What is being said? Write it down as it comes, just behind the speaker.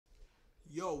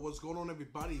Yo, what's going on,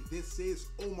 everybody? This is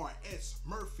Omar S.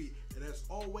 Murphy, and as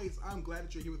always, I'm glad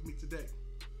that you're here with me today.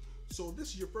 So if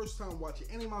this is your first time watching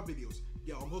any of my videos,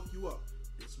 yo, I'm hook you up.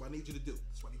 This is what I need you to do.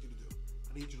 I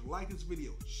need you to like this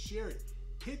video, share it,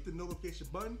 hit the notification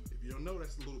button. If you don't know,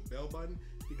 that's the little bell button,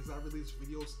 because I release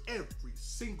videos every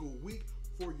single week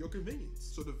for your convenience.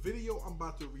 So the video I'm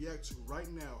about to react to right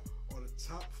now are the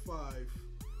top 5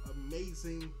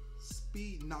 amazing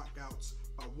speed knockouts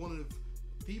by one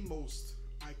of the most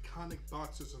iconic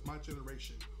boxers of my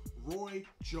generation, Roy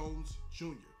Jones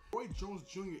Jr. Roy Jones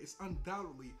Jr. is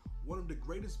undoubtedly one of the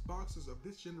greatest boxers of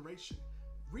this generation.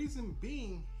 Reason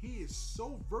being, he is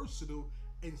so versatile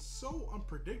and so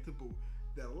unpredictable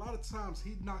that a lot of times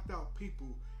he knocked out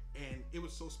people and it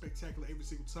was so spectacular every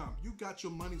single time. You got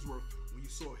your money's worth when you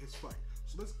saw his fight.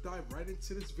 So let's dive right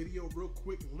into this video real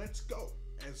quick. Let's go.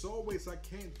 As always, I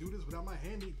can't do this without my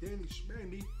handy dandy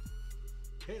schmandy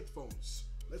headphones.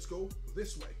 Let's go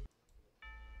this way.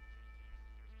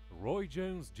 Roy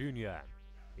Jones Jr.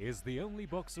 is the only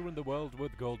boxer in the world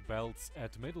with gold belts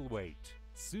at middleweight,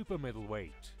 super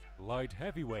middleweight, light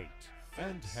heavyweight,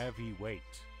 and heavyweight.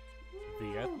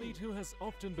 The athlete, who has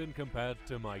often been compared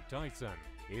to Mike Tyson,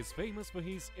 is famous for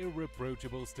his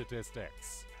irreproachable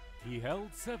statistics. He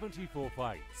held 74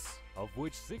 fights, of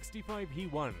which 65 he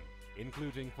won,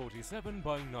 including 47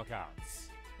 by knockouts,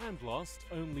 and lost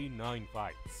only 9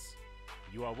 fights.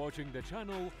 You are watching the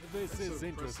channel This Is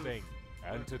Interesting,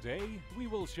 and today we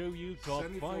will show you top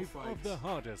 5 of the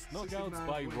hardest knockouts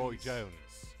by Roy Jones.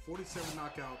 47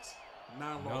 knockouts,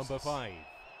 9 losses. Number 5,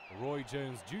 Roy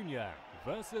Jones Jr.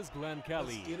 versus Glenn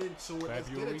Kelly,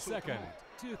 February 2nd,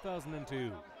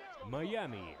 2002,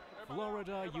 Miami,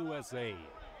 Florida, USA.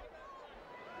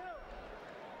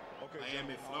 Okay,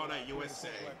 Miami, Florida, USA.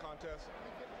 Contest.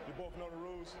 You both know the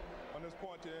rules. On this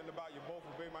point to end the bout, you both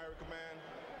obey my command.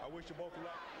 I wish you both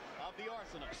luck. Of the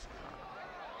Arsenals.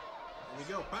 Here we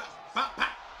go. Pop, pop,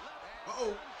 pop.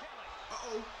 Uh-oh.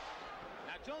 Uh-oh.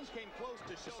 Now Jones came close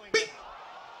to showing.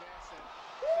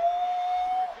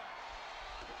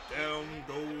 Down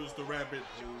goes the rabbit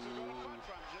hole.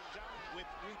 With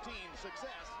routine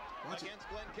success Watch against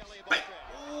it. Glenn Kelly of Bang.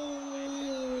 Australia.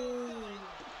 Ooh.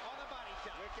 On a body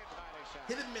shot. Wicked body shot.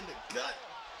 Hit him in the gut.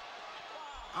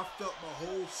 I felt my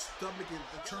whole stomach and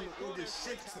internal organs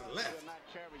shake to the left. Not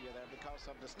carry you there because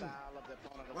of the style of the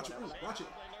opponent. Watch it, ooh, watch it.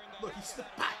 Look, he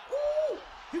slipped back. Ooh!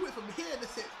 He went from here and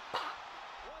said, pop.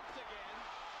 Once again,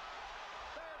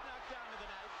 third knockdown of the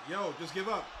night. Yo, just give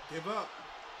up. Give up.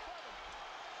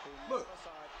 Look.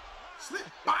 Slip.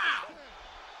 Bow!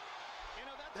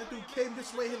 That dude came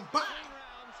this way and bow.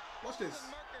 Watch this.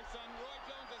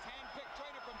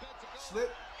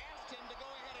 Slip.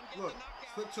 Look.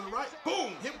 Slip to the right.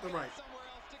 Boom! Hit with the right.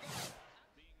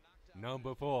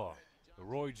 Number 4,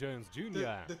 Roy Jones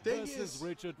Jr. The thing versus is,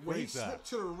 Richard when he Fraser, slipped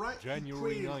to the right,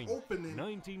 January he 9, created an opening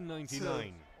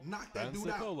 1999, to knock that dude out.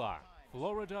 Pensacola,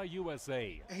 Florida,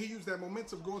 USA. And he used that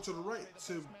momentum going to the right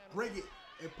to break it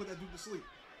and put that dude to sleep.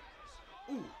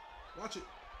 Ooh, watch it.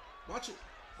 Watch it.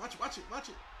 Watch it, watch it, watch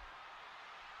it.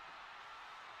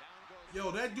 Yo,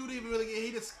 that dude didn't even really get,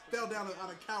 he just fell down out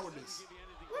of cowardice.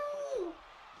 Woo!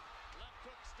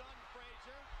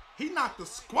 He knocked the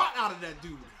squat out of that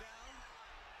dude. And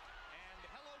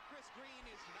hello, Chris Green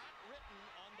is not written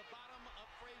on the bottom of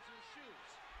Fraser's shoes.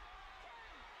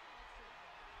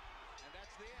 And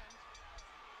that's the end.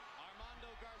 Armando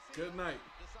Garcia Good night.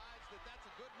 decides that that's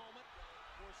a good moment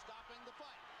for stopping the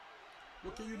fight.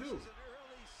 What can you do? This is an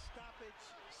early stoppage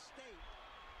state,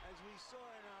 as we saw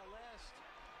in our last.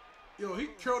 Yo,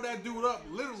 he curled that dude up,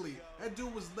 literally. That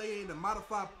dude was laying in a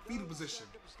modified fetal position.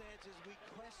 Circumstances, we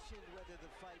questioned whether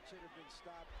the fight should have been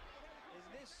stopped. In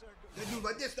this That dude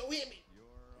like this, don't hit me.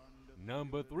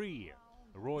 Number 3,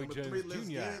 Roy Number Jones 3, let's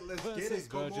Jr. get it, let's get versus it,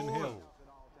 come Virgin on. Hill,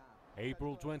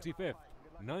 April 25th,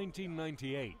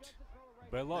 1998,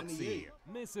 Biloxi, 98.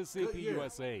 Mississippi, Good year.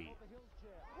 USA.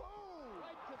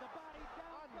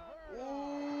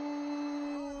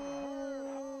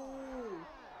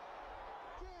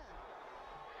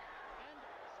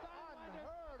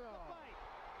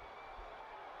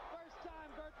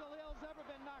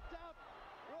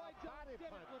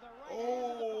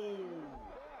 Oh!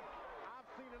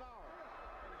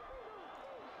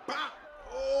 Bop!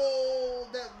 Oh,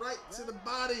 that right to the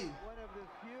body. one of the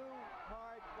few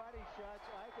hard body shots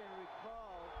I can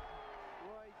recall.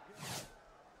 Roy.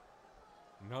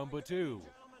 Number 2,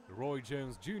 Roy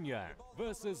Jones Jr.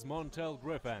 versus Montel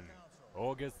Griffin,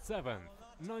 August 7th,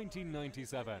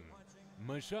 1997,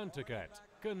 Mashantucket,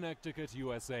 Connecticut,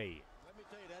 USA. Let me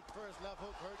tell you, that first left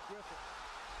hook hurt Griffin.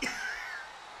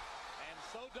 And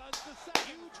so does the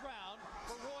second. Huge round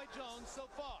for Roy Jones so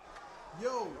far.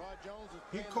 Yo, Roy Jones is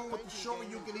he playing come with the faking show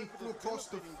game you and can Griffin flew is across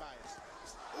the. benefiting by it.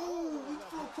 Ooh, he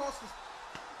flew across the.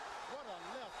 What a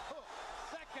left hook.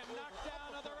 Second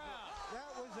knockdown of the round. That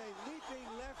was a leaping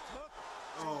left hook.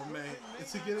 Oh man, Griffin may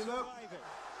is he not getting up? survive it.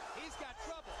 He's got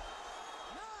trouble.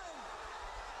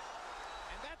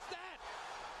 And that's that.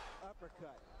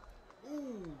 Uppercut.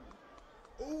 Ooh,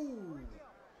 ooh.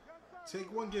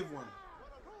 Take one, give one.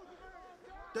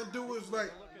 That dude was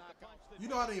like, Look at the punch that you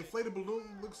know how the inflated balloon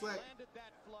looks like? landed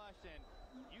that flush, and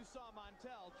you saw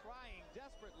Montel trying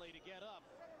desperately to get up,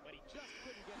 but he just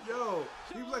couldn't get it. Yo,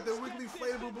 he was like the wiggly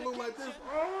inflatable balloon like this.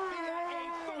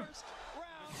 Oh! First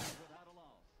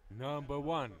round. Number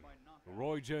 1.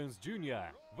 Roy Jones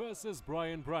Jr. versus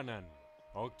Brian Brannan.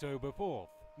 October 4th,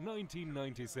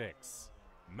 1996.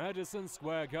 Madison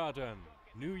Square Garden,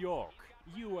 New York,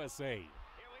 USA. Here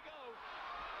we go.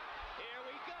 Here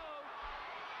we go.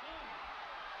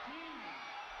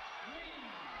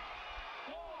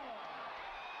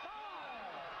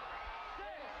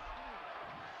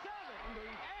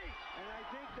 And I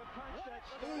think the punch that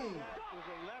started that was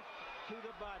a left to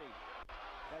the body.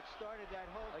 That started that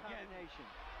whole combination.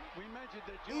 We mentioned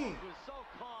that Jones was so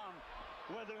calm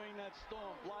weathering that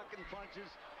storm, blocking punches,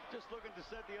 just looking to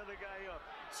set the other guy up.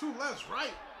 Two lefts,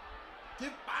 right?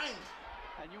 Get banged.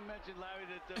 And you mentioned, Larry,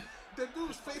 that That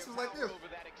dude's face is like this. Over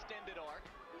that extended arc.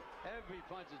 every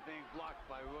punch is being blocked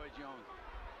by Roy Jones.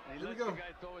 And he Here we lets go. the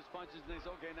guy throw his punches and he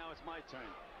says, okay, now it's my turn.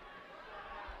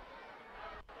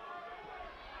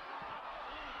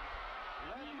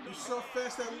 You so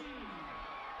fast that.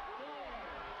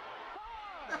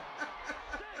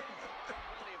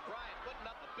 William Bryant putting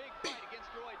up a big fight against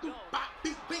Roy Boop, Jones. bop,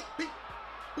 beep, beep, beep.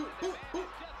 Boop, The boop, man boop.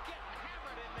 is just getting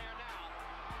hammered in there now.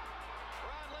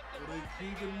 Ron Lipton Oh, they right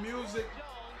keep there the on music. Roy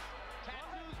Jones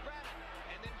tattoos Brennan.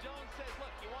 And then Jones says,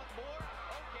 look, you want more?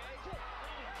 Okay.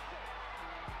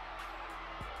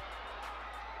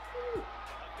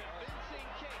 A convincing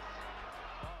case.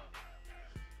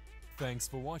 Thanks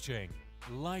for watching.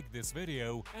 Like this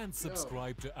video and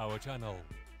subscribe to our channel.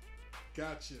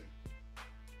 Gotcha.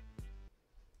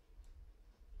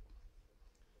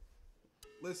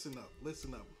 Listen up,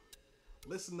 listen up.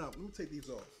 Listen up. Let me take these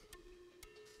off.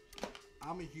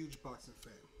 I'm a huge boxing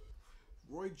fan.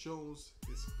 Roy Jones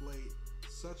displayed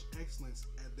such excellence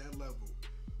at that level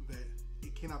that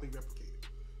it cannot be replicated.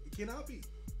 It cannot be.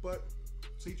 But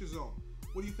to each his own.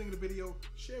 What do you think of the video?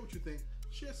 Share what you think.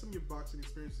 Share some of your boxing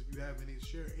experiences if you have any.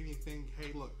 Share anything.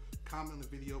 Hey, look, comment on the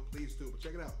video. Please do. But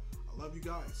check it out. I love you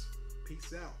guys.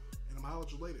 Peace out. And I'm gonna holler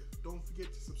at you later. Don't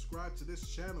forget to subscribe to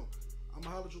this channel. I'm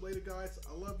gonna holler at you later, guys.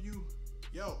 I love you.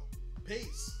 Yo,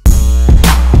 peace.